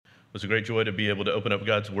was a great joy to be able to open up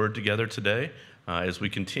God's Word together today as we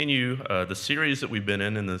continue the series that we've been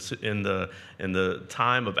in the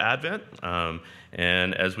time of Advent.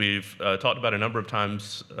 And as we've talked about a number of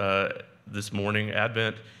times this morning,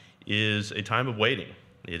 Advent is a time of waiting.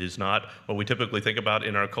 It is not what we typically think about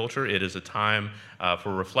in our culture. It is a time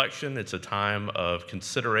for reflection. It's a time of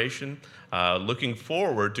consideration, looking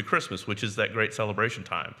forward to Christmas, which is that great celebration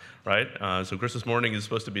time, right? So Christmas morning is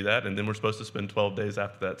supposed to be that, and then we're supposed to spend 12 days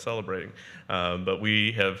after that celebrating. But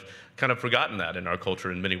we have kind of forgotten that in our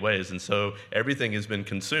culture in many ways, and so everything has been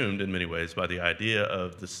consumed in many ways by the idea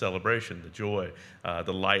of the celebration, the joy,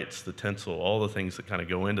 the lights, the tinsel, all the things that kind of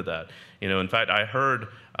go into that. You know, in fact, I heard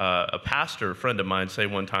a pastor friend of mine say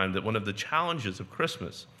one time that one of the challenges of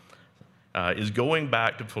Christmas is going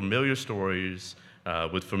back to familiar stories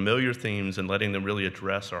with familiar themes and letting them really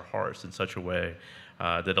address our hearts in such a way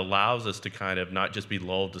that allows us to kind of not just be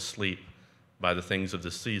lulled to sleep by the things of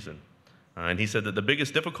this season. And he said that the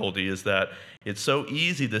biggest difficulty is that it's so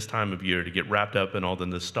easy this time of year to get wrapped up in all the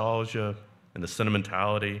nostalgia and the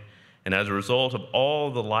sentimentality. And as a result of all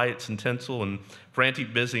the lights and tinsel and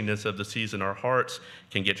frantic busyness of the season, our hearts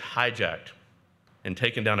can get hijacked and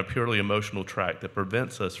taken down a purely emotional track that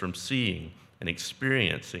prevents us from seeing and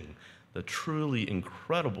experiencing the truly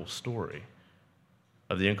incredible story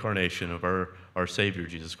of the incarnation of our Savior,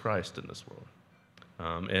 Jesus Christ, in this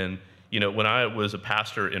world. And, you know, when I was a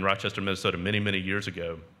pastor in Rochester, Minnesota, many, many years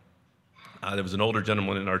ago, there was an older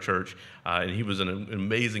gentleman in our church, and he was an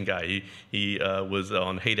amazing guy. He was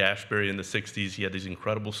on Haight-Ashbury in the 60s. He had these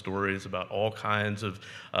incredible stories about all kinds of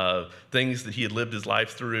things that he had lived his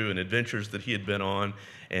life through and adventures that he had been on.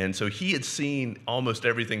 And so he had seen almost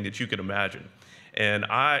everything that you could imagine. And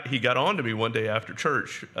he got on to me one day after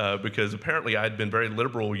church because apparently I had been very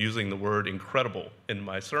liberal using the word incredible in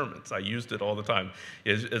my sermons. I used it all the time.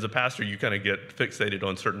 As a pastor, you kind of get fixated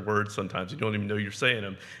on certain words sometimes. You don't even know you're saying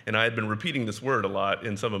them. And I had been repeating this word a lot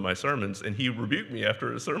in some of my sermons, and he rebuked me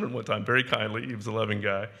after a sermon one time very kindly. He was a loving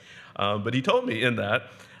guy. But he told me in that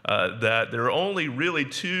there are only really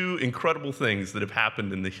two incredible things that have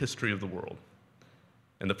happened in the history of the world.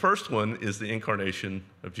 And the first one is the incarnation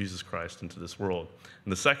of Jesus Christ into this world.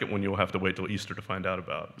 And the second one you'll have to wait till Easter to find out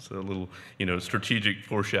about. It's a little, strategic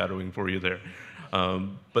foreshadowing for you there.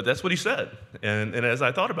 But that's what he said. And as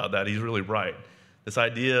I thought about that, he's really right. This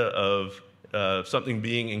idea of something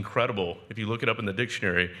being incredible, if you look it up in the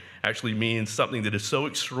dictionary, actually means something that is so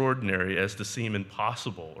extraordinary as to seem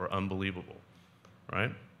impossible or unbelievable,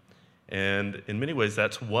 right? And in many ways,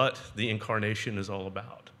 that's what the incarnation is all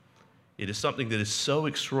about. It is something that is so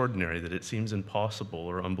extraordinary that it seems impossible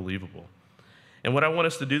or unbelievable. And what I want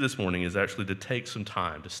us to do this morning is actually to take some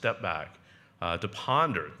time, to step back, to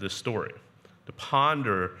ponder this story, to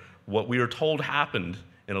ponder what we are told happened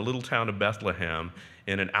in a little town of Bethlehem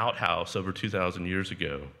in an outhouse over 2,000 years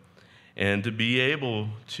ago, and to be able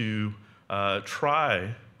to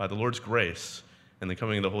try, by the Lord's grace and the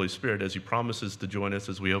coming of the Holy Spirit, as he promises to join us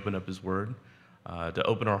as we open up his word, to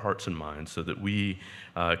open our hearts and minds so that we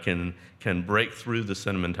can break through the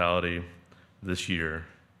sentimentality this year,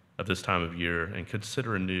 of this time of year, and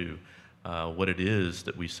consider anew what it is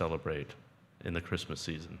that we celebrate in the Christmas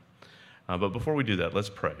season. But before we do that, let's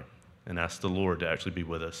pray and ask the Lord to actually be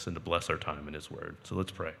with us and to bless our time in his word. So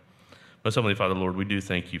let's pray. Most Heavenly Father, Lord, we do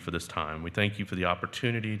thank you for this time. We thank you for the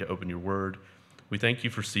opportunity to open your word. We thank you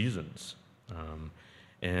for seasons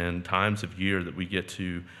and times of year that we get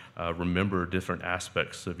to remember different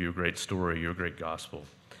aspects of your great story, your great gospel.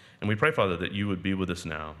 And we pray, Father, that you would be with us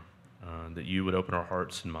now, that you would open our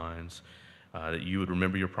hearts and minds, that you would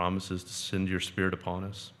remember your promises to send your Spirit upon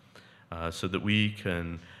us, so that we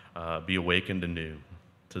can be awakened anew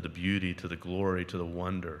to the beauty, to the glory, to the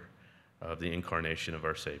wonder of the incarnation of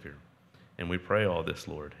our Savior. And we pray all this,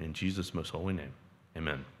 Lord, in Jesus' most holy name.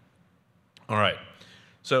 Amen. All right.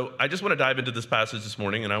 So I just want to dive into this passage this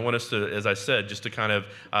morning, and I want us to, as I said, just to kind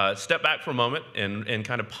of step back for a moment and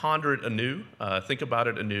kind of ponder it anew, think about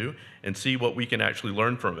it anew, and see what we can actually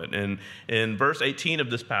learn from it. And in verse 18 of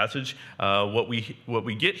this passage, what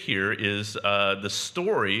we get here is the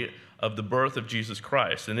story of the birth of Jesus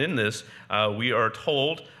Christ. And in this, we are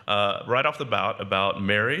told right off the bat about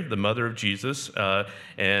Mary, the mother of Jesus,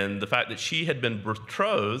 and the fact that she had been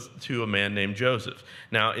betrothed to a man named Joseph.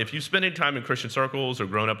 Now, if you've spent any time in Christian circles or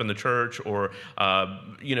grown up in the church or,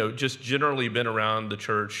 just generally been around the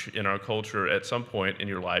church in our culture at some point in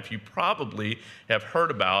your life, you probably have heard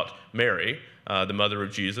about Mary, the mother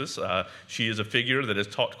of Jesus. She is a figure that is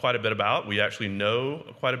talked quite a bit about. We actually know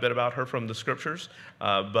quite a bit about her from the scriptures,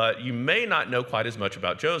 but you may not know quite as much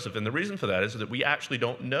about Joseph. And the reason for that is that we actually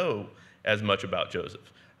don't know as much about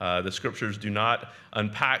Joseph. The scriptures do not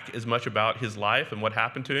unpack as much about his life and what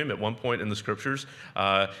happened to him. At one point in the scriptures,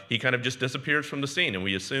 he kind of just disappears from the scene, and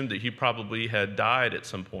we assume that he probably had died at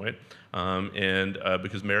some point,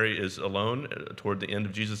 because Mary is alone toward the end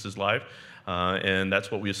of Jesus' life. And that's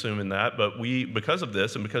what we assume in that. But because of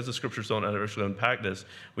this, and because the scriptures don't actually unpack this,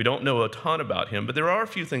 we don't know a ton about him. But there are a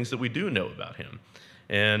few things that we do know about him.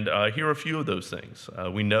 And here are a few of those things.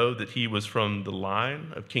 We know that he was from the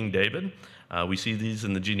line of King David. We see these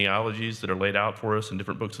in the genealogies that are laid out for us in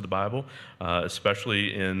different books of the Bible,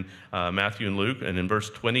 especially in Matthew and Luke. And in verse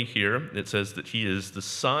 20 here, it says that he is the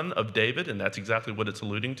son of David, and that's exactly what it's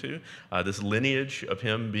alluding to, this lineage of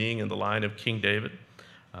him being in the line of King David.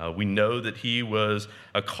 We know that he was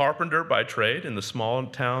a carpenter by trade in the small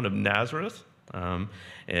town of Nazareth.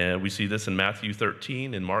 And we see this in Matthew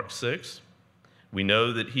 13 and Mark 6. We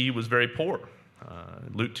know that he was very poor.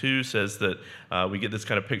 Luke 2 says that we get this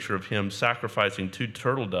kind of picture of him sacrificing 2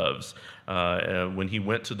 turtle doves when he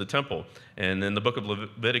went to the temple. And in the book of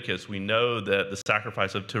Leviticus, we know that the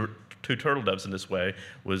sacrifice of two turtle doves in this way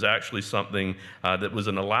was actually something that was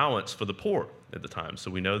an allowance for the poor at the time.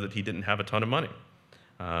 So we know that he didn't have a ton of money.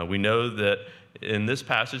 We know that in this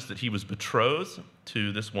passage that he was betrothed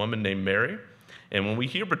to this woman named Mary. And when we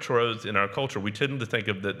hear betrothed in our culture, we tend to think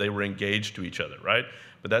of that they were engaged to each other, right?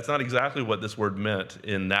 But that's not exactly what this word meant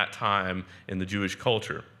in that time in the Jewish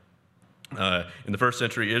culture. In the first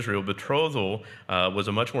century Israel, betrothal was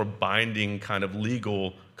a much more binding kind of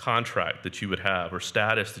legal contract that you would have, or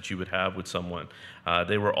status that you would have with someone.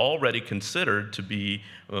 They were already considered to be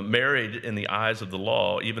married in the eyes of the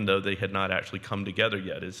law, even though they had not actually come together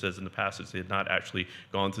yet. It says in the passage they had not actually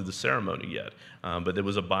gone through the ceremony yet, but there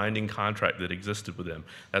was a binding contract that existed with them.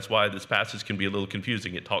 That's why this passage can be a little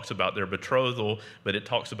confusing. It talks about their betrothal, but it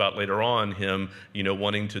talks about later on him,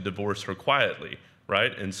 wanting to divorce her quietly.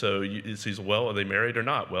 Right? And so it says, well, are they married or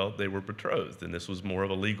not? Well, they were betrothed, and this was more of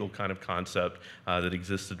a legal kind of concept that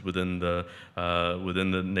existed within the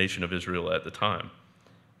nation of Israel at the time.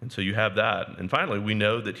 And so you have that. And finally, we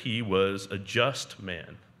know that he was a just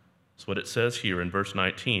man. That's what it says here in verse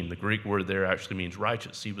 19. The Greek word there actually means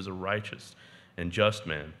righteous. He was a righteous and just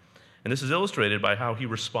man. And this is illustrated by how he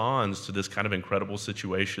responds to this kind of incredible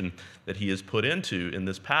situation that he is put into in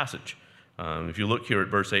this passage. If you look here at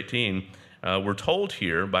verse 18, we're told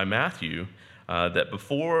here by Matthew that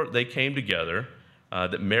before they came together,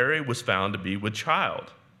 that Mary was found to be with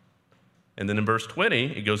child. And then in verse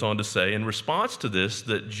 20, it goes on to say, in response to this,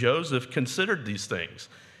 that Joseph considered these things.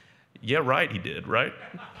 Yeah, right, he did, right?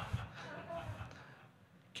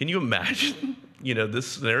 Can you imagine, this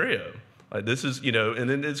scenario? This is, and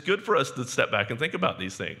then it's good for us to step back and think about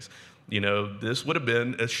these things. This would have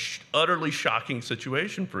been an utterly shocking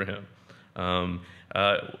situation for him.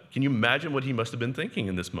 Can you imagine what he must have been thinking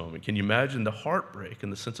in this moment? Can you imagine the heartbreak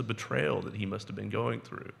and the sense of betrayal that he must have been going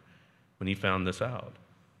through when he found this out?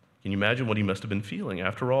 Can you imagine what he must have been feeling?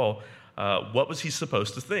 After all, what was he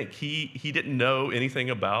supposed to think? He didn't know anything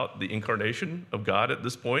about the incarnation of God at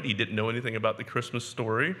this point. He didn't know anything about the Christmas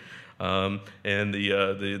story and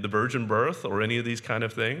the virgin birth or any of these kind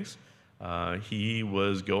of things. He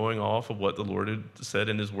was going off of what the Lord had said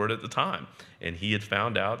in his word at the time. And he had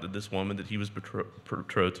found out that this woman that he was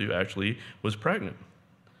betrothed to actually was pregnant.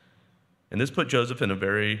 And this put Joseph in a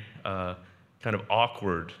very kind of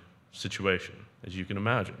awkward situation, as you can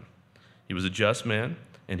imagine. He was a just man,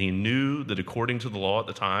 and he knew that according to the law at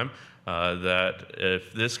the time, that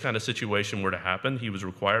if this kind of situation were to happen, he was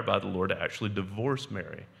required by the Lord to actually divorce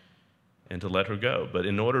Mary and to let her go. But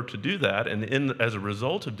in order to do that, and as a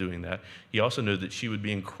result of doing that, he also knew that she would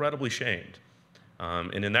be incredibly shamed.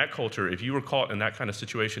 And in that culture, if you were caught in that kind of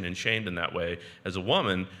situation and shamed in that way, as a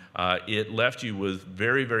woman, it left you with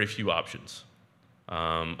very, very few options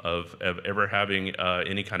of ever having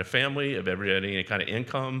any kind of family, of ever having any kind of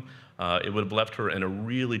income. It would have left her in a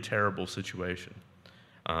really terrible situation.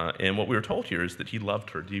 And what we were told here is that he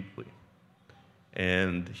loved her deeply.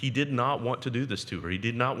 And he did not want to do this to her. He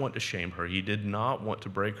did not want to shame her. He did not want to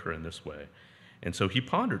break her in this way. And so he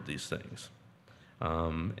pondered these things.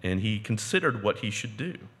 And he considered what he should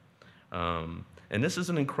do. And this is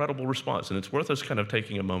an incredible response. And it's worth us kind of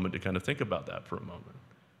taking a moment to kind of think about that for a moment.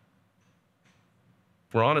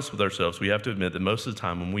 If we're honest with ourselves, we have to admit that most of the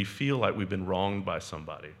time when we feel like we've been wronged by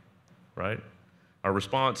somebody, right? Our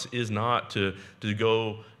response is not to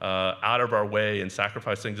go out of our way and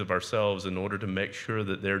sacrifice things of ourselves in order to make sure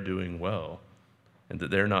that they're doing well and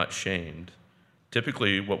that they're not shamed.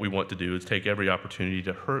 Typically, what we want to do is take every opportunity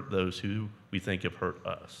to hurt those who we think have hurt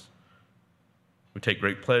us. We take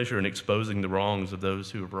great pleasure in exposing the wrongs of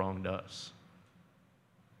those who have wronged us,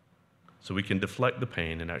 so we can deflect the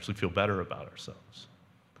pain and actually feel better about ourselves.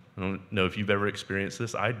 I don't know if you've ever experienced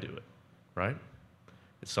this. I do it, right?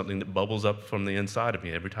 It's something that bubbles up from the inside of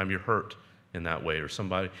me every time you're hurt in that way, or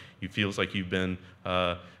somebody, you feels like you've been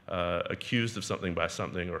accused of something by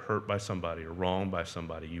something, or hurt by somebody, or wronged by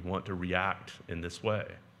somebody. You want to react in this way.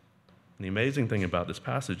 And the amazing thing about this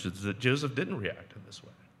passage is that Joseph didn't react in this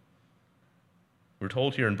way. We're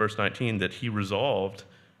told here in verse 19 that he resolved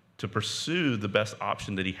to pursue the best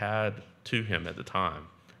option that he had to him at the time,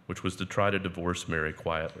 which was to try to divorce Mary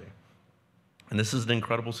quietly. And this is an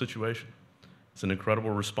incredible situation. It's an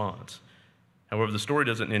incredible response. However, the story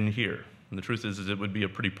doesn't end here. And the truth is it would be a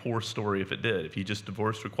pretty poor story if it did. If he just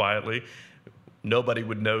divorced her quietly, nobody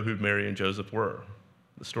would know who Mary and Joseph were.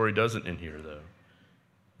 The story doesn't end here, though.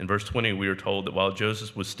 In verse 20, we are told that while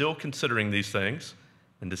Joseph was still considering these things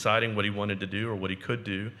and deciding what he wanted to do or what he could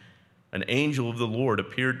do, an angel of the Lord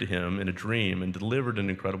appeared to him in a dream and delivered an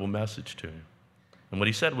incredible message to him. And what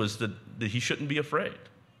he said was that he shouldn't be afraid,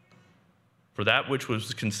 for that which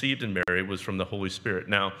was conceived in Mary was from the Holy Spirit.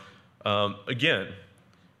 Now, again,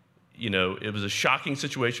 it was a shocking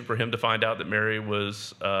situation for him to find out that Mary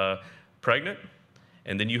was pregnant.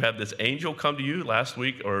 And then you have this angel come to you. Last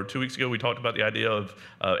week or 2 weeks ago, we talked about the idea of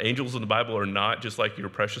angels in the Bible are not just like your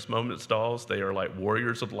precious moments dolls. They are like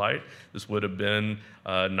warriors of light. This would have been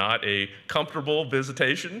not a comfortable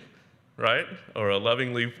visitation, right? Or a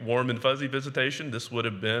lovingly warm and fuzzy visitation. This would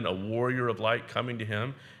have been a warrior of light coming to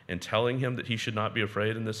him and telling him that he should not be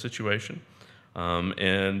afraid in this situation.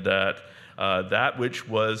 And that which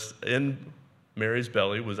was in Mary's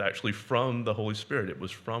belly was actually from the Holy Spirit. It was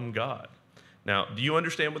from God. Now, do you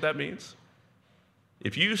understand what that means?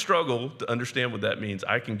 If you struggle to understand what that means,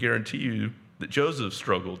 I can guarantee you that Joseph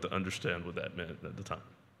struggled to understand what that meant at the time.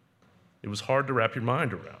 It was hard to wrap your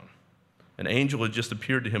mind around. An angel had just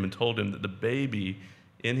appeared to him and told him that the baby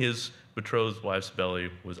in his betrothed wife's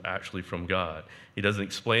belly was actually from God. He doesn't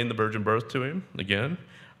explain the virgin birth to him again,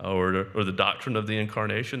 or the doctrine of the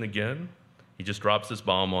incarnation again. He just drops this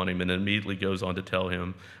bomb on him and immediately goes on to tell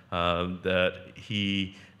him that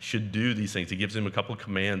he should do these things. He gives him a couple of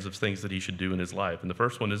commands of things that he should do in his life. And the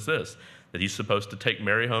first one is this, that he's supposed to take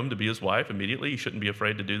Mary home to be his wife immediately. He shouldn't be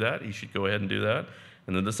afraid to do that. He should go ahead and do that.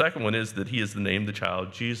 And then the second one is that he is to name the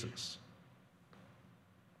child Jesus.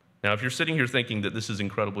 Now, if you're sitting here thinking that this is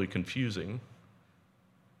incredibly confusing,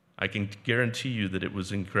 I can guarantee you that it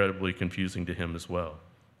was incredibly confusing to him as well,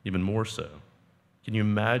 even more so. Can you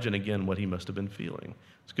imagine, again, what he must have been feeling?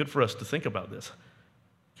 It's good for us to think about this.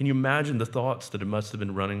 Can you imagine the thoughts that it must have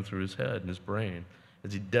been running through his head and his brain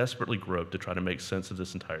as he desperately groped to try to make sense of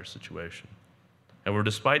this entire situation? However,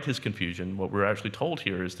 despite his confusion, what we're actually told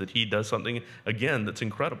here is that he does something, again, that's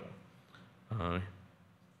incredible.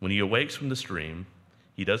 When he awakes from this dream,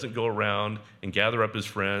 he doesn't go around and gather up his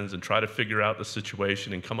friends and try to figure out the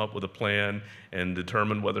situation and come up with a plan and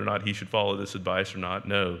determine whether or not he should follow this advice or not.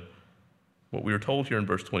 No. What we are told here in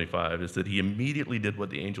verse 25 is that he immediately did what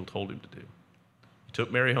the angel told him to do. He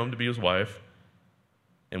took Mary home to be his wife,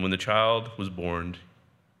 and when the child was born,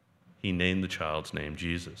 he named the child's name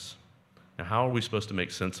Jesus. Now, how are we supposed to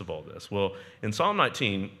make sense of all this? Well, in Psalm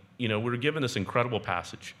 19, we're given this incredible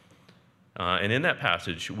passage. And in that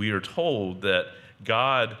passage, we are told that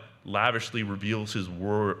God lavishly reveals his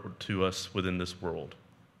word to us within this world.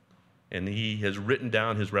 And he has written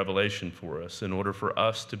down his revelation for us in order for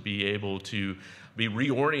us to be able to be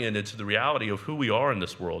reoriented to the reality of who we are in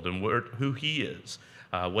this world and who he is,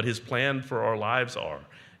 what his plan for our lives are,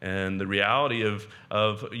 and the reality of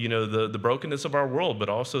the brokenness of our world, but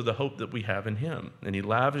also the hope that we have in him. And he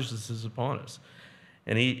lavishes this upon us.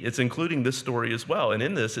 And it's including this story as well. And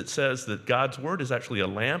in this, it says that God's word is actually a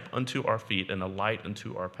lamp unto our feet and a light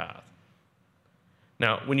unto our path.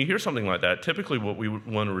 Now, when you hear something like that, typically what we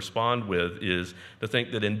want to respond with is to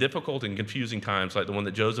think that in difficult and confusing times, like the one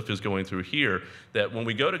that Joseph is going through here, that when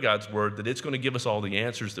we go to God's word, that it's going to give us all the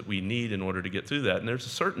answers that we need in order to get through that. And there's a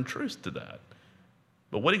certain truth to that.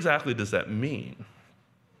 But what exactly does that mean?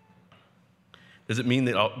 Does it mean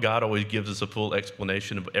that God always gives us a full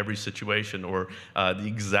explanation of every situation or the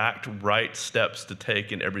exact right steps to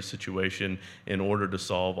take in every situation in order to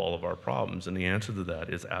solve all of our problems? And the answer to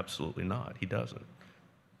that is absolutely not. He doesn't.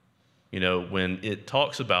 When it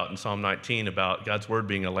talks about in Psalm 19 about God's word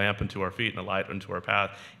being a lamp unto our feet and a light unto our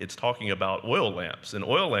path, it's talking about oil lamps. And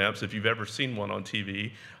oil lamps, if you've ever seen one on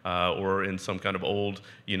TV or in some kind of old,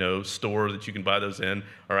 store that you can buy those in,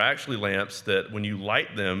 are actually lamps that when you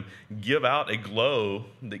light them, give out a glow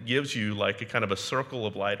that gives you like a kind of a circle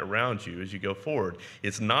of light around you as you go forward.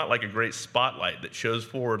 It's not like a great spotlight that shows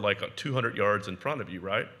forward like 200 yards in front of you,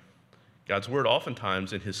 right? God's word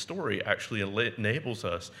oftentimes in his story actually enables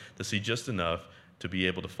us to see just enough to be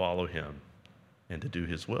able to follow him and to do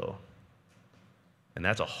his will. And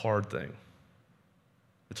that's a hard thing.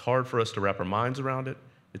 It's hard for us to wrap our minds around it.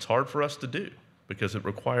 It's hard for us to do because it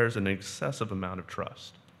requires an excessive amount of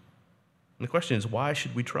trust. And the question is, why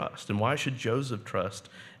should we trust? And why should Joseph trust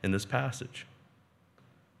in this passage?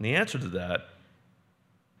 And the answer to that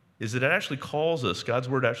is that it actually calls us, God's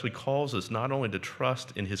word actually calls us not only to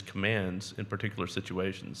trust in his commands in particular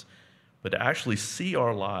situations, but to actually see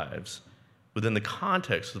our lives within the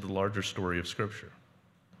context of the larger story of Scripture.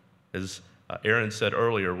 As Aaron said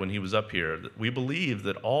earlier when he was up here, that we believe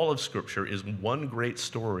that all of Scripture is one great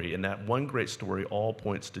story, and that one great story all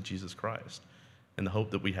points to Jesus Christ and the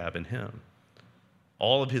hope that we have in him.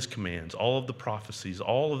 All of his commands, all of the prophecies,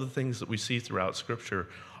 all of the things that we see throughout Scripture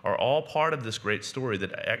are all part of this great story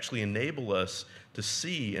that actually enable us to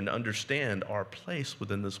see and understand our place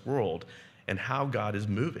within this world and how God is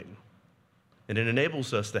moving. And it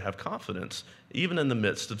enables us to have confidence, even in the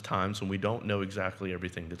midst of times when we don't know exactly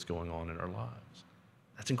everything that's going on in our lives.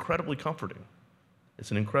 That's incredibly comforting. It's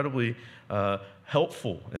an incredibly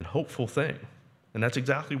helpful and hopeful thing. And that's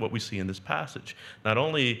exactly what we see in this passage. Not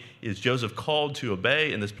only is Joseph called to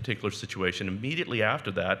obey in this particular situation, immediately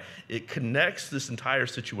after that, it connects this entire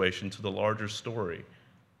situation to the larger story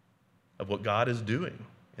of what God is doing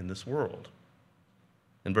in this world.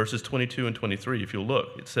 In verses 22 and 23, if you'll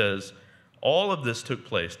look, it says, all of this took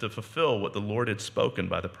place to fulfill what the Lord had spoken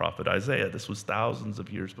by the prophet Isaiah. This was thousands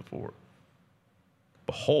of years before.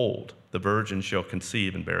 Behold, the virgin shall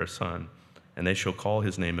conceive and bear a son, and they shall call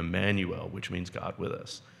his name Emmanuel, which means God with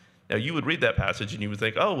us. Now, you would read that passage and you would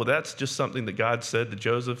think, oh, well, that's just something that God said to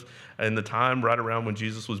Joseph in the time right around when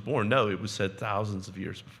Jesus was born. No, it was said thousands of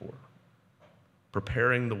years before.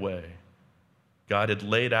 Preparing the way. God had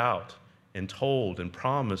laid out and told and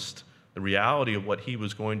promised the reality of what he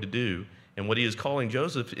was going to do. And what he is calling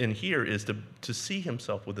Joseph in here is to see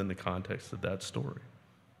himself within the context of that story.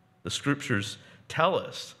 The scriptures tell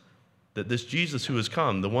us that this Jesus who has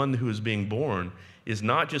come, the one who is being born, is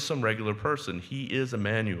not just some regular person. He is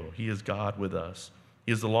Emmanuel. He is God with us.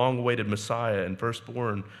 He is the long-awaited Messiah and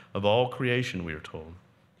firstborn of all creation, we are told.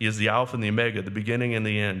 He is the Alpha and the Omega, the beginning and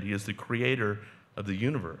the end. He is the creator of the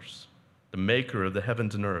universe, the maker of the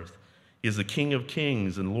heavens and earth. He is the King of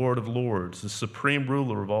kings and Lord of lords, the supreme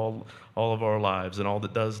ruler of all of our lives and all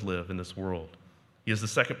that does live in this world. He is the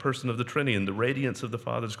second person of the Trinity and the radiance of the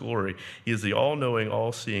Father's glory. He is the all-knowing,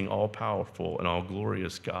 all-seeing, all-powerful, and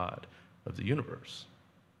all-glorious God of the universe.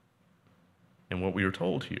 And what we are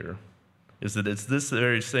told here is that it's this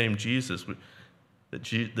very same Jesus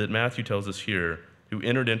that Matthew tells us here who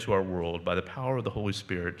entered into our world by the power of the Holy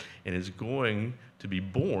Spirit and is going to be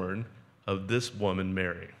born of this woman,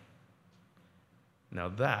 Mary. Now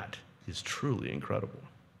that is truly incredible.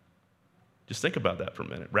 Just think about that for a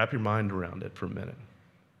minute. Wrap your mind around it for a minute.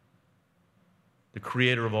 The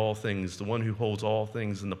creator of all things, the one who holds all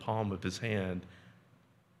things in the palm of his hand,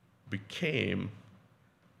 became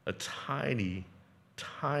a tiny,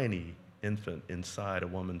 tiny infant inside a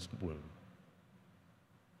woman's womb. And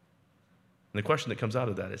the question that comes out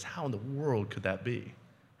of that is, how in the world could that be?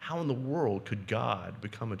 How in the world could God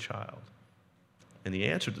become a child? And the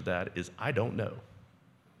answer to that is, I don't know.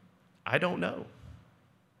 I don't know.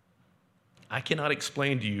 I cannot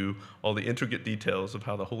explain to you all the intricate details of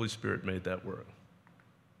how the Holy Spirit made that work,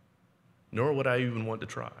 nor would I even want to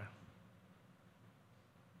try.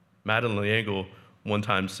 Madeleine L'Engle one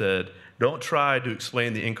time said, don't try to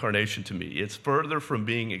explain the incarnation to me. It's further from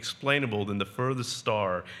being explainable than the furthest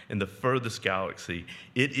star in the furthest galaxy.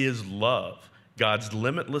 It is love, God's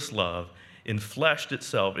limitless love, enfleshed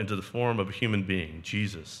itself into the form of a human being,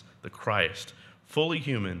 Jesus, the Christ, fully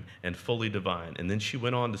human and fully divine. And then she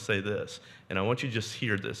went on to say this, and I want you to just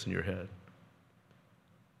hear this in your head.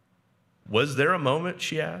 Was there a moment,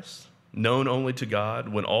 she asked, known only to God,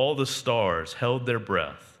 when all the stars held their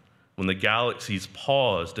breath, when the galaxies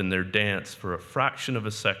paused in their dance for a fraction of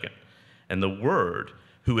a second, and the Word,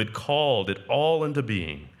 who had called it all into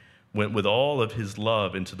being, went with all of his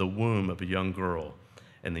love into the womb of a young girl,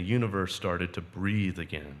 and the universe started to breathe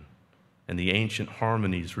again, and the ancient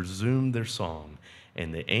harmonies resumed their song,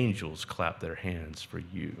 and the angels clapped their hands for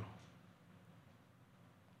you.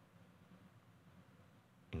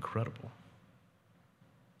 Incredible,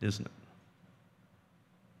 isn't it?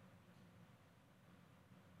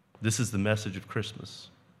 This is the message of Christmas.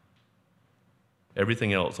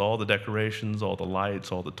 Everything else, all the decorations, all the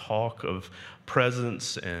lights, all the talk of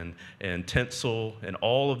presents and tinsel and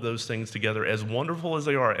all of those things together, as wonderful as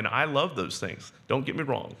they are, and I love those things, don't get me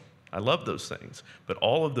wrong, I love those things, but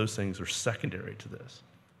all of those things are secondary to this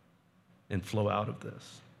and flow out of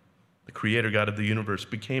this. The creator God of the universe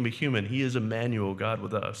became a human. He is Emmanuel, God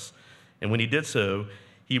with us. And when he did so,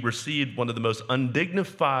 he received one of the most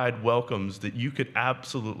undignified welcomes that you could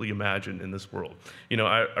absolutely imagine in this world. You know,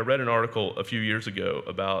 I read an article a few years ago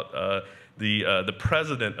about the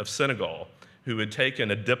president of Senegal, who had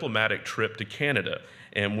taken a diplomatic trip to Canada.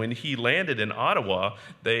 And when he landed in Ottawa,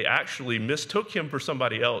 they actually mistook him for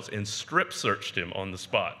somebody else and strip searched him on the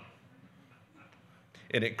spot.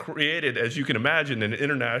 And it created, as you can imagine, an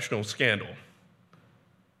international scandal.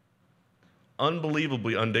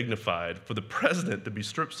 Unbelievably undignified for the president to be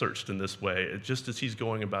strip searched in this way, just as he's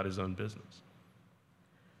going about his own business.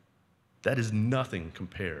 That is nothing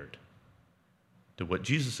compared to what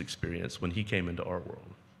Jesus experienced when he came into our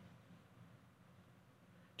world.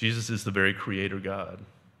 Jesus is the very creator God.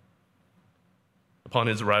 Upon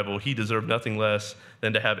his arrival, he deserved nothing less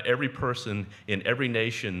than to have every person in every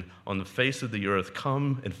nation on the face of the earth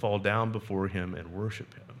come and fall down before him and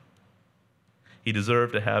worship him. He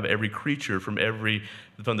deserved to have every creature from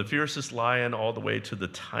the fiercest lion all the way to the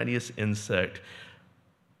tiniest insect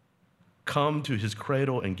come to his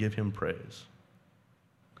cradle and give him praise.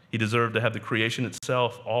 He deserved to have the creation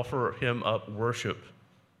itself offer him up worship,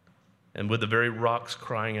 and with the very rocks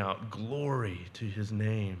crying out, glory to his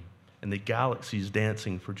name, and the galaxies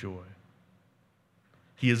dancing for joy.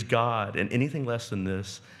 He is God, and anything less than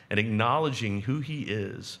this, and acknowledging who he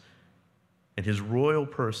is and his royal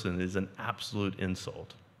person is an absolute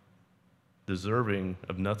insult, deserving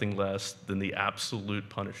of nothing less than the absolute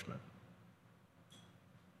punishment.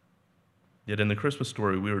 Yet in the Christmas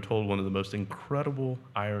story, we were told one of the most incredible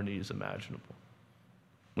ironies imaginable.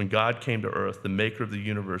 When God came to earth, the maker of the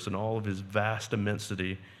universe and all of his vast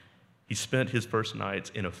immensity, he spent his first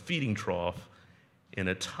nights in a feeding trough in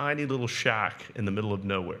a tiny little shack in the middle of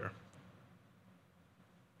nowhere.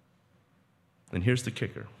 And here's the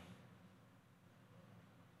kicker.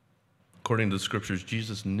 According to the scriptures,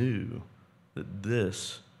 Jesus knew that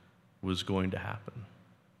this was going to happen.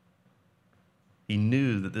 He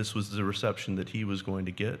knew that this was the reception that he was going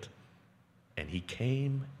to get, and he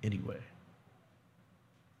came anyway.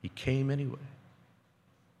 He came anyway.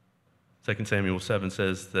 2 Samuel 7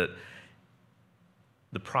 says that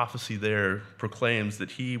the prophecy there proclaims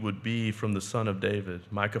that he would be from the son of David.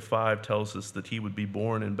 Micah 5 tells us that he would be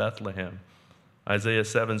born in Bethlehem. Isaiah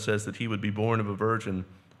 7 says that he would be born of a virgin.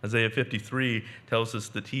 Isaiah 53 tells us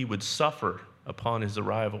that he would suffer upon his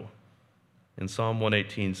arrival. And Psalm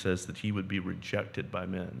 118 says that he would be rejected by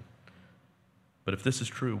men. But if this is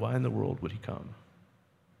true, why in the world would he come?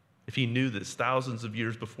 If he knew this thousands of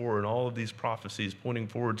years before and all of these prophecies pointing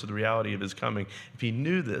forward to the reality of his coming, if he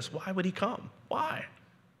knew this, why would he come? Why?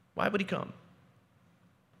 Why would he come?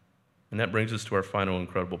 And that brings us to our final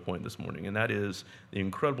incredible point this morning, and that is the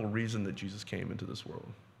incredible reason that Jesus came into this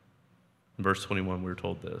world. In verse 21, we're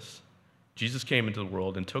told this: Jesus came into the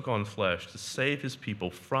world and took on flesh to save his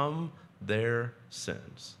people from their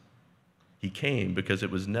sins. He came because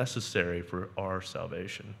it was necessary for our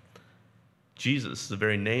salvation. Jesus, the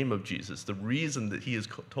very name of Jesus, the reason that he is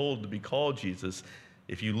told to be called Jesus,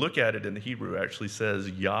 if you look at it in the Hebrew, actually says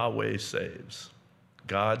Yahweh saves.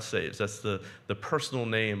 God saves. That's the personal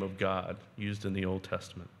name of God used in the Old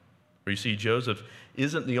Testament. Where you see Joseph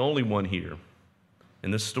isn't the only one here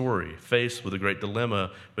in this story faced with a great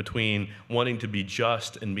dilemma between wanting to be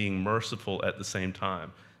just and being merciful at the same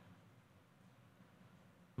time.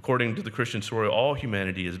 According to the Christian story, all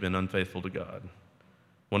humanity has been unfaithful to God.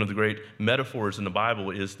 One of the great metaphors in the Bible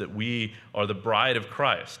is that we are the bride of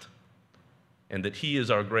Christ and that he is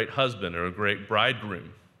our great husband or a great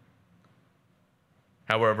bridegroom.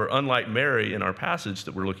 However, unlike Mary in our passage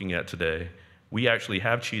that we're looking at today, we actually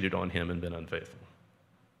have cheated on him and been unfaithful.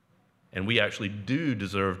 And we actually do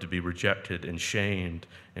deserve to be rejected and shamed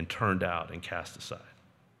and turned out and cast aside.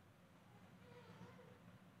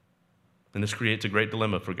 And this creates a great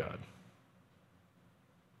dilemma for God.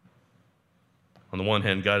 On the one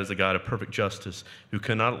hand, God is a God of perfect justice who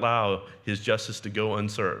cannot allow his justice to go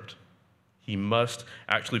unserved. He must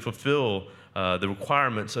actually fulfill the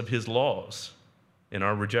requirements of his laws in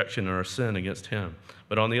our rejection and our sin against him.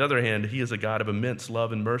 But on the other hand, he is a God of immense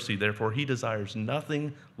love and mercy. Therefore, he desires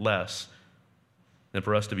nothing less than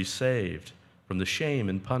for us to be saved from the shame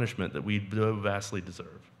and punishment that we so vastly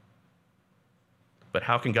deserve. But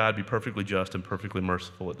how can God be perfectly just and perfectly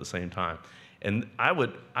merciful at the same time? And I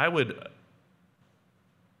would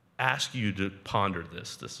ask you to ponder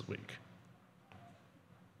this week.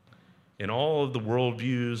 In all of the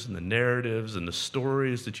worldviews and the narratives and the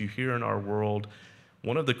stories that you hear in our world,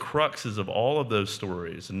 one of the cruxes of all of those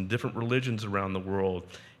stories and different religions around the world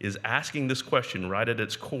is asking this question right at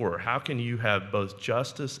its core: how can you have both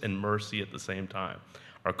justice and mercy at the same time?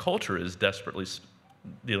 Our culture is desperately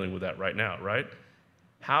dealing with that right now, right?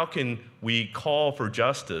 How can we call for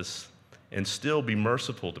justice and still be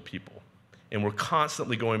merciful to people? And we're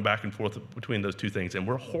constantly going back and forth between those two things, and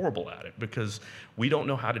we're horrible at it because we don't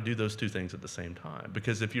know how to do those two things at the same time.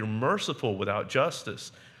 Because if you're merciful without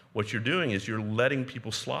justice, what you're doing is you're letting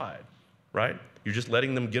people slide, right? You're just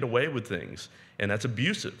letting them get away with things, and that's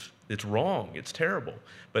abusive. It's wrong. It's terrible.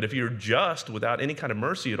 But if you're just without any kind of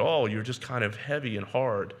mercy at all, you're just kind of heavy and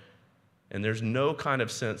hard, and there's no kind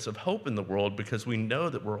of sense of hope in the world because we know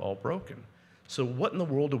that we're all broken. So what in the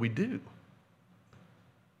world do we do?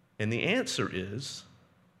 And the answer is,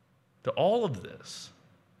 to all of this,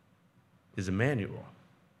 is Emmanuel,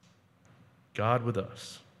 God with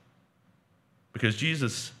us. Because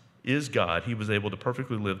Jesus is God, he was able to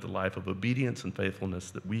perfectly live the life of obedience and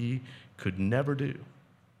faithfulness that we could never do.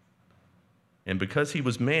 And because he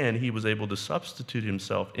was man, he was able to substitute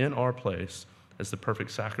himself in our place as the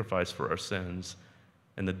perfect sacrifice for our sins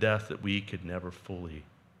and the death that we could never fully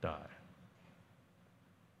die.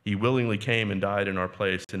 He willingly came and died in our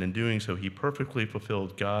place, and in doing so, he perfectly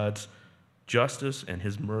fulfilled God's justice and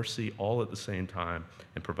his mercy all at the same time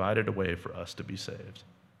and provided a way for us to be saved.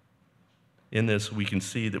 In this, we can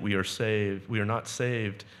see that we are saved. We are not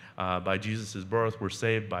saved by Jesus' birth. We're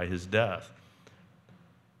saved by his death.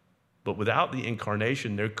 But without the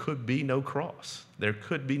incarnation, there could be no cross. There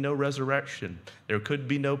could be no resurrection. There could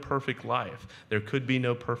be no perfect life. There could be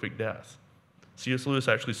no perfect death. C.S. Lewis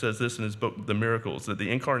actually says this in his book, The Miracles, that the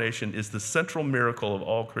incarnation is the central miracle of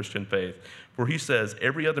all Christian faith, for he says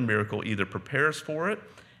every other miracle either prepares for it,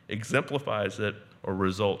 exemplifies it, or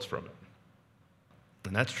results from it.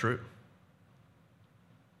 And that's true.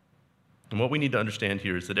 And what we need to understand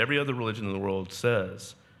here is that every other religion in the world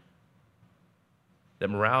says that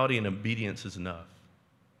morality and obedience is enough.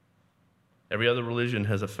 Every other religion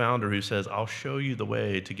has a founder who says, I'll show you the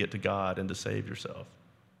way to get to God and to save yourself.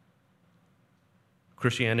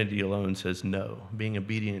 Christianity alone says no, being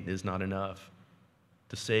obedient is not enough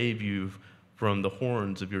to save you from the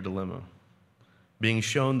horns of your dilemma. Being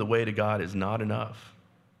shown the way to God is not enough.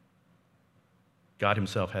 God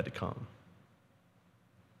himself had to come.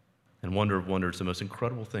 And wonder of wonders, the most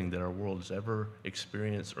incredible thing that our world has ever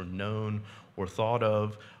experienced or known or thought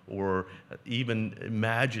of or even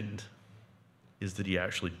imagined is that he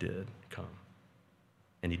actually did come.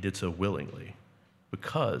 And he did so willingly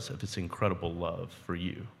because of his incredible love for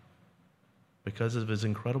you. Because of his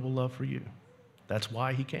incredible love for you. That's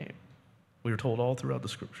why he came. We were told all throughout the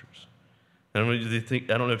scriptures. And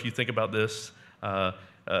I don't know if you think about this,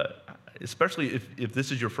 especially if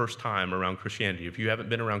this is your first time around Christianity, if you haven't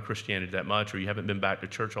been around Christianity that much or you haven't been back to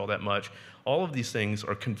church all that much, all of these things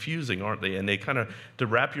are confusing, aren't they? And they kind of, to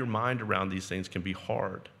wrap your mind around these things can be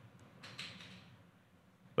hard.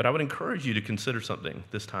 But I would encourage you to consider something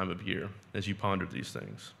this time of year as you ponder these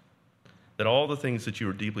things. That all the things that you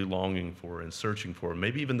are deeply longing for and searching for,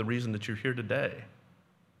 maybe even the reason that you're here today,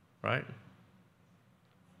 right?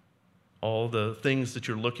 All the things that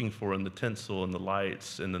you're looking for in the tinsel and the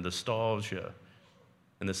lights and the nostalgia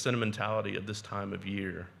and the sentimentality of this time of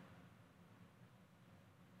year,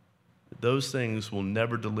 those things will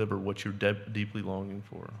never deliver what you're deeply longing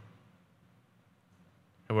for.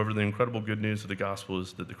 However, the incredible good news of the gospel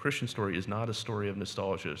is that the Christian story is not a story of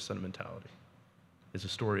nostalgia or sentimentality. It's a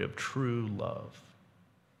story of true love.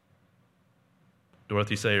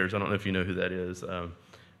 Dorothy Sayers, I don't know if you know who that is.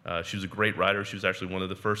 She was a great writer. She was actually one of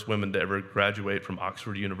the first women to ever graduate from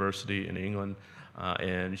Oxford University in England.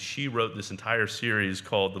 And she wrote this entire series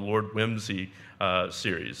called the Lord Whimsy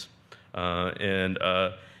series.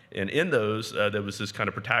 And in those, there was this kind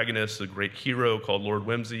of protagonist, a great hero called Lord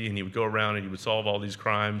Whimsy, and he would go around and he would solve all these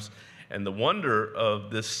crimes. And the wonder of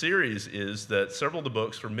this series is that several of the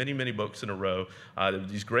books, for many, many books in a row, there were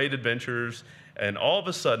these great adventures. And all of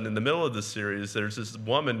a sudden, in the middle of this series, there's this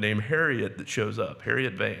woman named Harriet that shows up,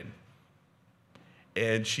 Harriet Vane.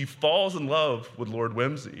 And she falls in love with Lord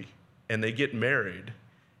Whimsy, and they get married,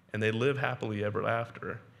 and they live happily ever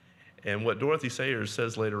after. And what Dorothy Sayers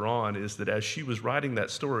says later on is that as she was writing that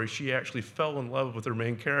story, she actually fell in love with her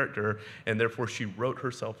main character, and therefore she wrote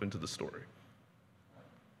herself into the story.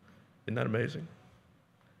 Isn't that amazing?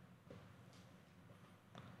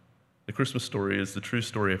 The Christmas story is the true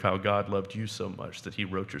story of how God loved you so much that he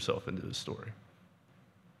wrote yourself into his story.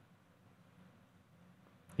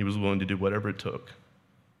 He was willing to do whatever it took,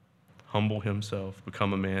 humble himself,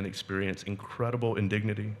 become a man, experience incredible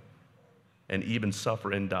indignity, and even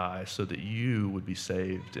suffer and die so that you would be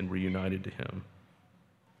saved and reunited to him.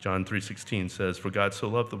 John 3:16 says, "For God so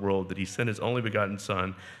loved the world that he sent his only begotten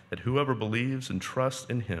Son, that whoever believes and trusts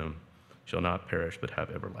in him shall not perish but have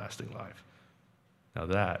everlasting life." Now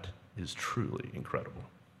that is truly incredible.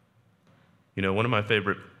 You know, one of my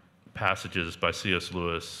favorite passages by C.S.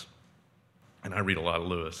 Lewis, and I read a lot of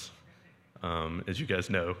Lewis, as you guys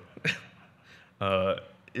know,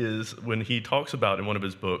 is when he talks about in one of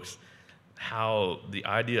his books how the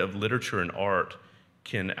idea of literature and art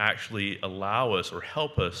can actually allow us or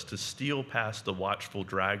help us to steal past the watchful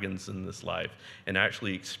dragons in this life and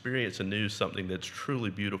actually experience anew something that's truly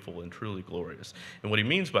beautiful and truly glorious. And what he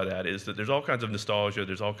means by that is that there's all kinds of nostalgia,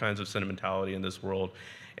 there's all kinds of sentimentality in this world,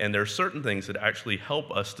 and there are certain things that actually help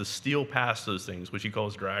us to steal past those things, which he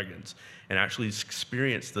calls dragons, and actually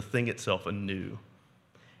experience the thing itself anew.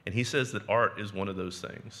 And he says that art is one of those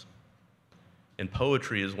things. And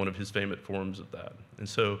poetry is one of his favorite forms of that. And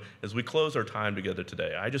so as we close our time together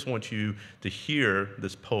today, I just want you to hear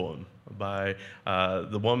this poem by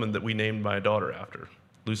the woman that we named my daughter after,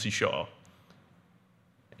 Lucy Shaw.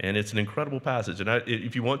 And it's an incredible passage. And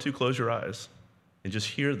if you want to, close your eyes and just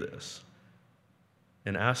hear this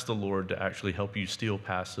and ask the Lord to actually help you steal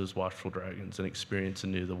past those watchful dragons and experience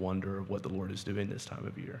anew the wonder of what the Lord is doing this time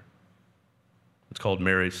of year. It's called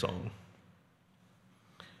Mary's Song.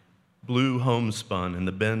 Blue homespun in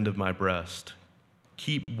the bend of my breast,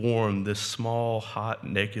 keep warm this small, hot,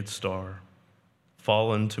 naked star.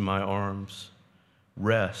 Fallen to my arms,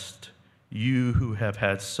 rest, you who have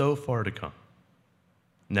had so far to come.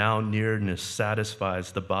 Now nearness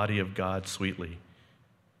satisfies the body of God sweetly.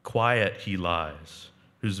 Quiet he lies,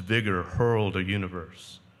 whose vigor hurled a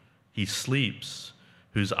universe. He sleeps,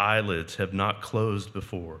 whose eyelids have not closed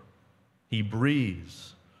before. He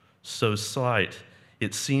breathes, so slight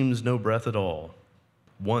it seems no breath at all,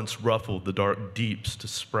 once ruffled the dark deeps to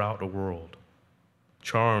sprout a world.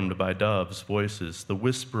 Charmed by doves' voices, the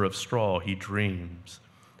whisper of straw he dreams,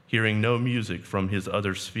 hearing no music from his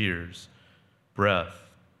other spheres. Breath,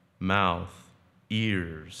 mouth,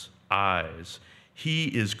 ears, eyes, he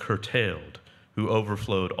is curtailed, who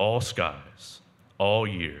overflowed all skies, all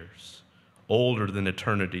years. Older than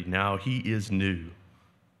eternity, now he is new.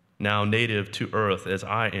 Now native to earth as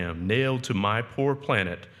I am, nailed to my poor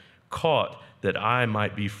planet, caught that I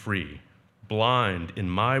might be free, blind in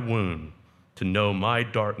my womb to know my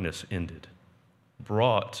darkness ended,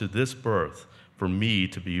 brought to this birth for me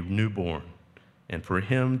to be newborn, and for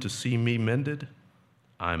him to see me mended,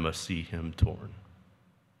 I must see him torn.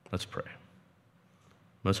 Let's pray.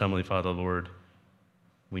 Most Heavenly Father, Lord,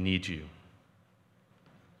 we need you.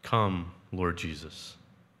 Come, Lord Jesus,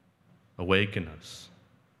 awaken us.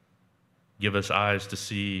 Give us eyes to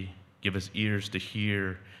see, give us ears to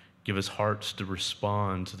hear, give us hearts to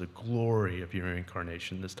respond to the glory of your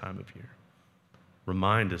incarnation this time of year.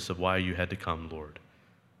 Remind us of why you had to come, Lord.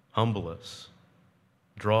 Humble us.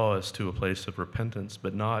 Draw us to a place of repentance,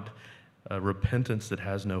 but not a repentance that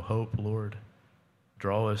has no hope, Lord.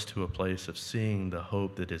 Draw us to a place of seeing the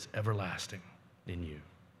hope that is everlasting in you,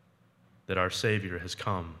 that our Savior has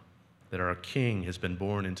come, that our King has been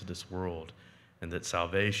born into this world, and that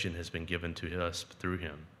salvation has been given to us through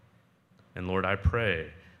him. And Lord, I pray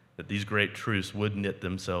that these great truths would knit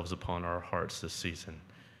themselves upon our hearts this season,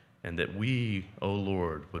 and that we, O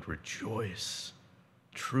Lord, would rejoice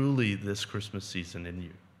truly this Christmas season in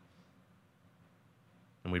you.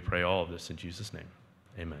 And we pray all of this in Jesus' name.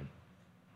 Amen.